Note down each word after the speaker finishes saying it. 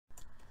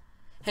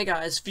Hey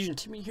guys, Fuzion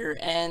Timmy here,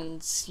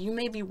 and you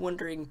may be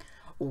wondering,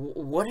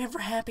 whatever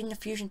happened to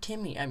Fuzion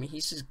Timmy? I mean,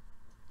 he's just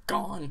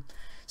gone.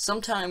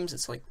 Sometimes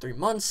it's like 3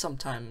 months,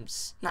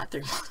 sometimes not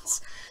 3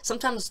 months,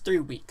 sometimes it's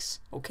 3 weeks,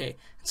 okay?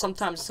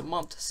 Sometimes it's a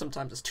month,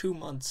 sometimes it's 2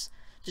 months.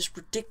 Just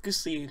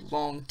ridiculously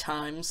long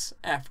times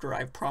after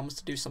I've promised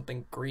to do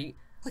something great,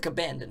 like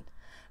Abandon.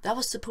 That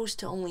was supposed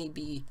to only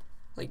be,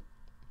 like,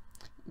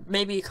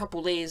 maybe a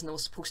couple days and it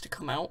was supposed to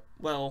come out.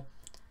 Well,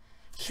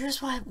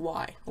 here's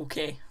why,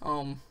 okay?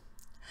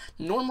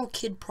 Normal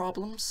kid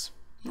problems,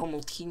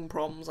 normal teen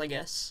problems, I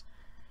guess.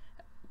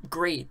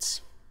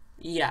 Grades.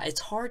 Yeah,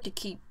 it's hard to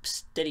keep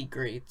steady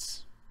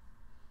grades.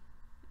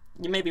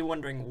 You may be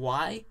wondering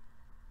why.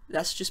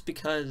 That's just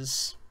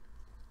because,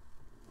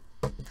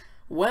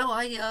 well,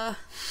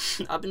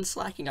 I've been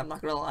slacking, I'm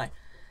not gonna lie.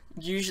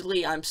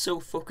 Usually I'm so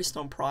focused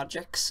on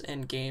projects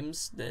and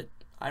games that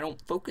I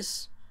don't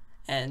focus,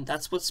 and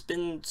that's what's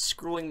been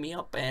screwing me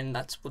up, and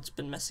that's what's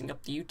been messing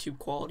up the YouTube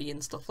quality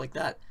and stuff like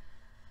that.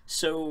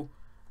 So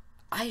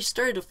I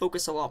started to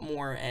focus a lot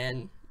more,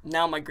 and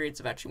now my grades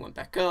have actually went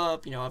back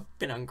up. You know, I've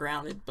been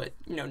ungrounded, but,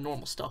 you know,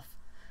 normal stuff.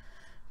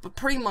 But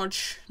pretty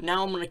much,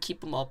 now I'm going to keep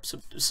them up,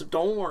 so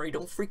don't worry,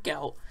 don't freak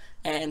out,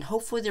 and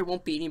hopefully there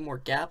won't be any more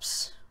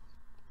gaps.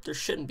 There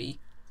shouldn't be,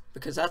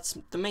 because that's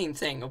the main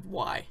thing of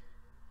why.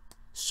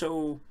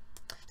 So,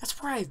 that's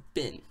where I've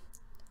been.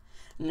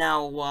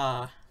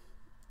 Now,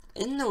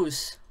 in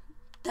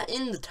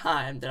the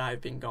time that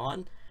I've been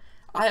gone,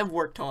 I have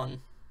worked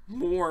on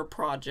more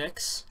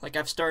projects. Like,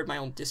 I've started my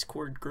own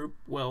Discord group.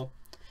 Well,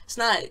 it's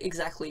not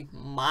exactly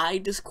my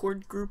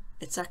Discord group,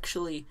 it's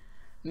actually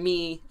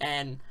me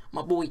and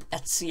my boy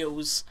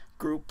Ezio's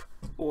group,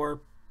 or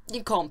you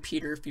can call him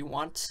Peter if you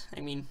want. I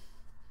mean,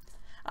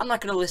 I'm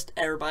not gonna list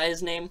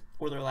everybody's name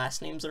or their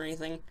last names or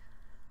anything,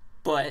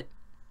 but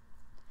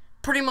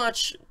pretty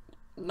much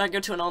I go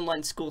to an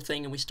online school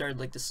thing and we started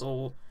like this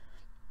whole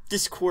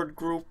Discord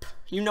group.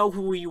 You know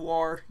who you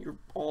are, you're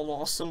all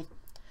awesome.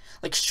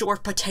 Like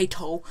Short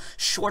Potato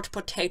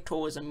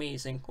is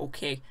amazing,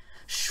 okay?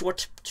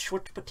 Short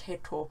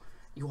Potato,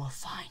 you are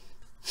fine.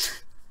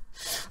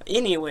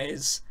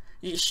 Anyways,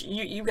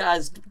 you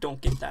guys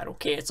don't get that,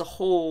 okay? It's a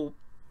whole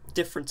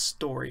different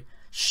story.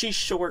 She's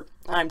short,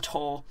 I'm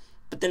tall,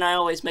 but then I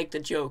always make the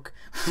joke,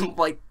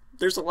 like,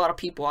 there's a lot of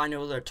people I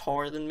know that are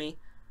taller than me,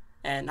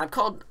 and I'm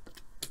called,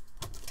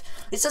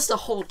 it's just a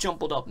whole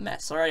jumbled up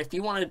mess, alright? If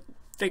you want to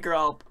figure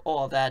out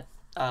all of that,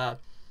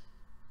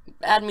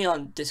 add me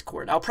on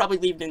Discord. I'll probably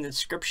leave it in the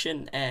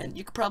description, and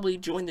you could probably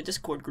join the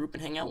Discord group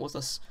and hang out with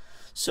us.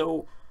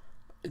 So,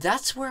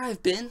 that's where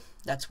I've been.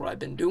 That's what I've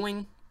been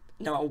doing.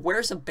 Now,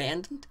 where's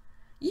Abandoned?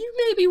 You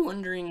may be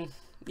wondering,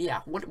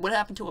 yeah, what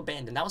happened to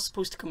Abandoned? That was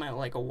supposed to come out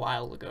like a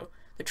while ago.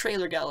 The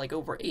trailer got like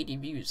over 80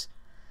 views,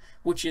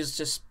 which is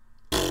just,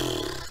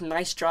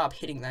 nice job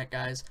hitting that,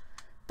 guys.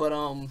 But,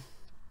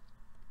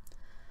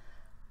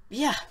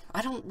 yeah,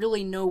 I don't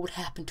really know what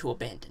happened to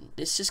Abandoned.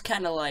 It's just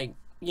kind of like,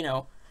 you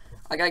know,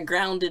 I got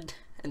grounded,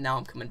 and now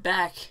I'm coming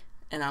back,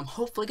 and I'm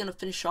hopefully going to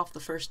finish off the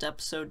first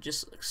episode,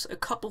 just a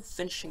couple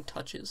finishing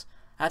touches.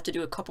 I have to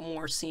do a couple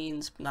more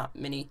scenes, but not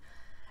many,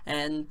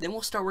 and then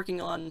we'll start working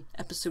on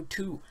episode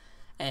 2,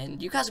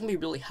 and you guys are going to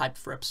be really hyped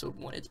for episode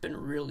 1. It's been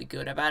really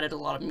good. I've added a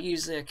lot of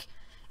music.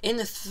 In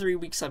the 3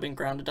 weeks I've been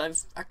grounded,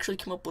 I've actually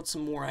come up with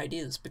some more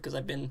ideas, because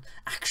I've been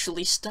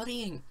actually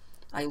studying.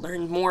 I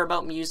learned more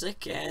about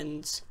music,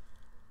 and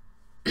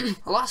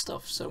a lot of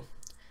stuff, so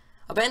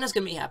Abandon's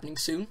going to be happening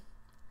soon.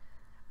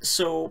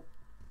 So,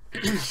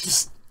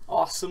 just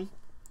awesome.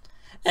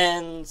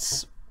 And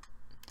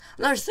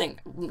another thing,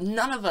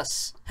 none of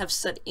us have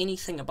said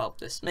anything about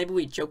this. Maybe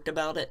we joked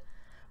about it,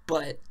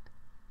 but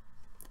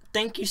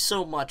thank you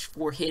so much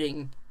for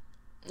hitting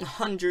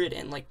 100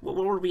 and like, what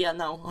were we at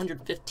now?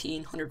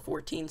 115,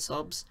 114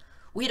 subs.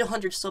 We had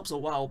 100 subs a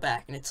while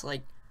back, and it's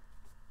like,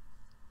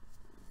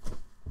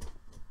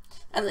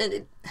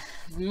 and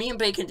me and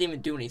Bacon didn't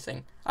even do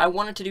anything. I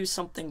wanted to do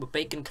something, but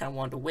Bacon kind of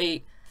wanted to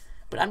wait.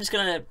 But I'm just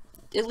gonna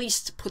at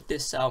least put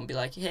this out and be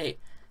like, hey,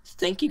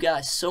 thank you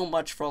guys so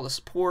much for all the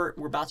support.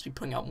 We're about to be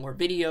putting out more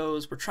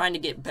videos. We're trying to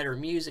get better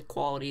music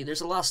quality.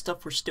 There's a lot of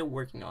stuff we're still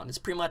working on. It's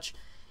pretty much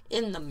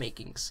in the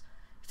makings.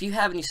 If you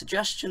have any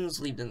suggestions,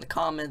 leave them in the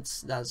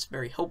comments. That's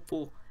very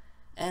helpful.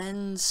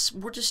 And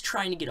we're just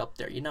trying to get up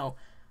there, you know.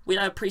 We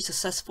had a pretty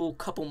successful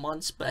couple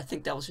months, but I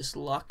think that was just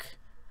luck.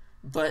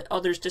 But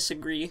others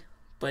disagree.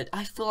 But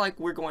I feel like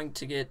we're going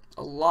to get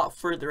a lot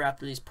further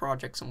after these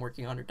projects I'm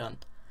working on are done.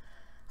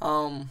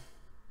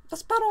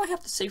 That's about all I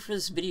have to say for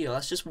this video.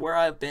 That's just where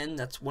I've been.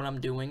 That's what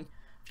I'm doing.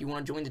 If you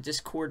want to join the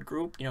Discord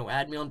group, you know,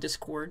 add me on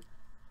Discord.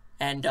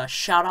 And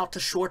shout out to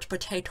Short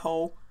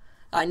Potato.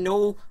 I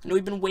know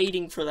you've been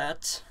waiting for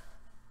that.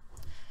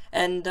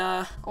 And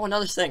oh,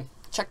 another thing.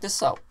 Check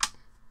this out.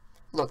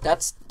 Look,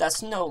 that's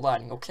no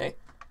lighting, okay?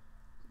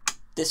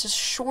 This is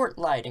short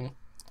lighting.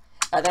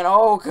 And then,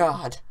 oh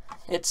god,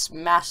 it's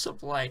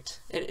massive light.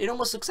 It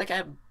almost looks like I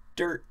have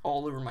dirt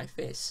all over my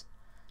face.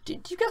 Do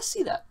you guys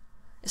see that?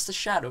 It's the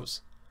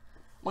shadows.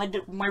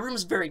 My room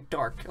is very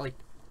dark. Like,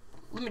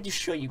 let me just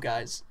show you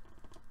guys.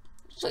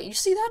 So you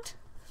see that?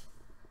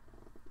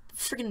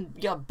 Freaking,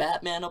 you got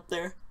Batman up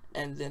there,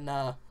 and then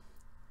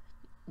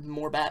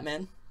more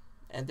Batman,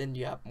 and then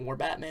you have more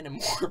Batman and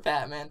more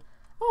Batman.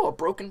 Oh, a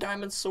broken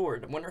diamond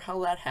sword. I wonder how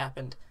that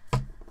happened.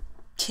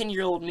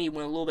 10-year-old me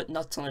went a little bit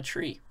nuts on a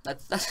tree.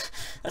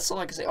 That's all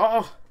I can say.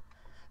 Oh,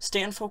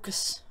 stay in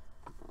focus.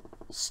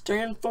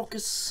 Stay in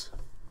focus.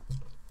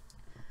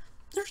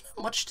 There's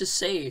not much to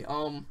say.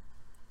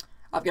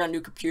 I've got a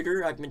new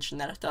computer. I've mentioned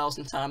that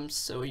 1,000 times,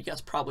 so you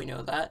guys probably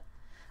know that.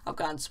 I've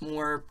gotten some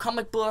more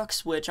comic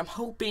books, which I'm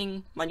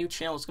hoping my new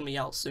channel is going to be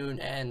out soon,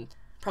 and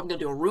probably going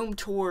to do a room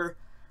tour,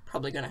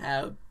 probably going to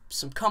have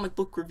some comic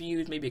book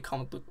reviews, maybe a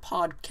comic book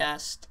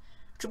podcast,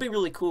 which will be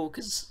really cool,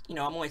 because, you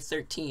know, I'm only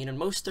 13, and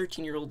most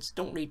 13-year-olds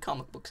don't read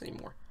comic books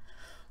anymore.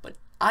 But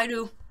I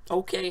do,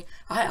 okay,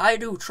 I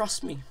do,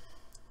 trust me.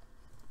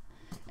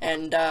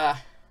 And,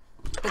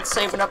 been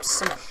saving up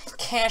some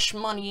cash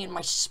money in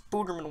my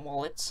Spooderman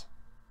wallets.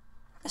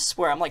 I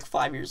swear, I'm like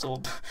 5 years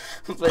old,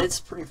 but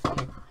it's pretty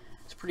funny.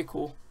 It's pretty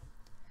cool.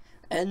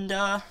 And,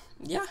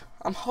 yeah,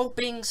 I'm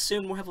hoping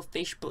soon we'll have a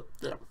Facebook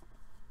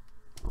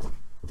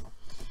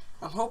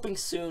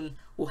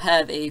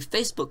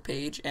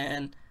page,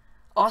 and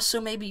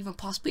also maybe even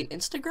possibly an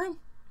Instagram,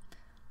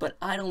 but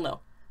I don't know.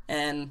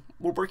 And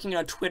we're working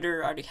on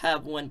Twitter. I already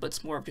have one, but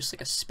it's more of just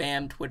like a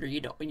spam Twitter.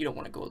 You don't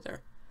want to go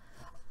there.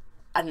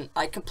 And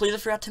I completely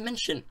forgot to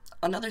mention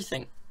another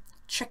thing.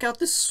 Check out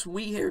this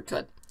sweet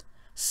haircut.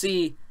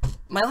 See,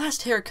 my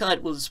last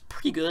haircut was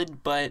pretty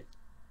good, but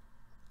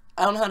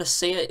I don't know how to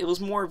say it. It was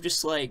more of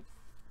just like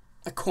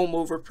a comb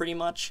over, pretty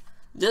much.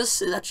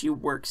 This actually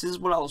works. This is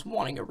what I was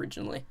wanting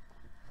originally.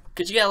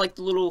 Because you got like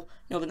the little,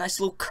 you know, the nice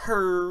little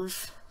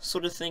curve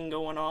sort of thing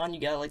going on. You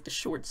got like the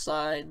short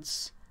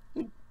sides. I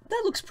mean,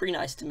 that looks pretty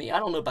nice to me. I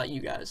don't know about you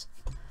guys,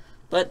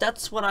 but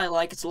that's what I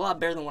like. It's a lot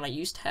better than what I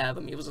used to have.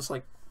 I mean, it was just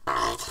like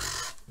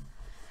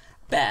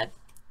bad.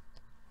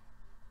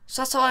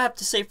 So that's all I have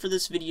to say for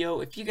this video.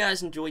 If you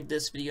guys enjoyed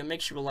this video,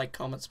 make sure to like,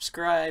 comment,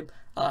 subscribe.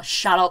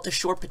 Shout out to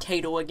Short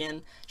Potato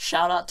again.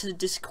 Shout out to the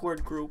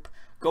Discord group.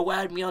 Go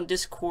add me on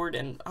Discord,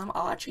 and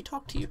I'll actually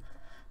talk to you.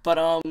 But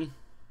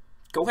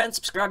go ahead and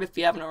subscribe if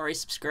you haven't already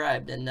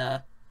subscribed.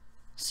 And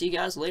see you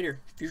guys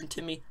later. Fuzion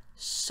Timmy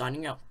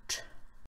signing out.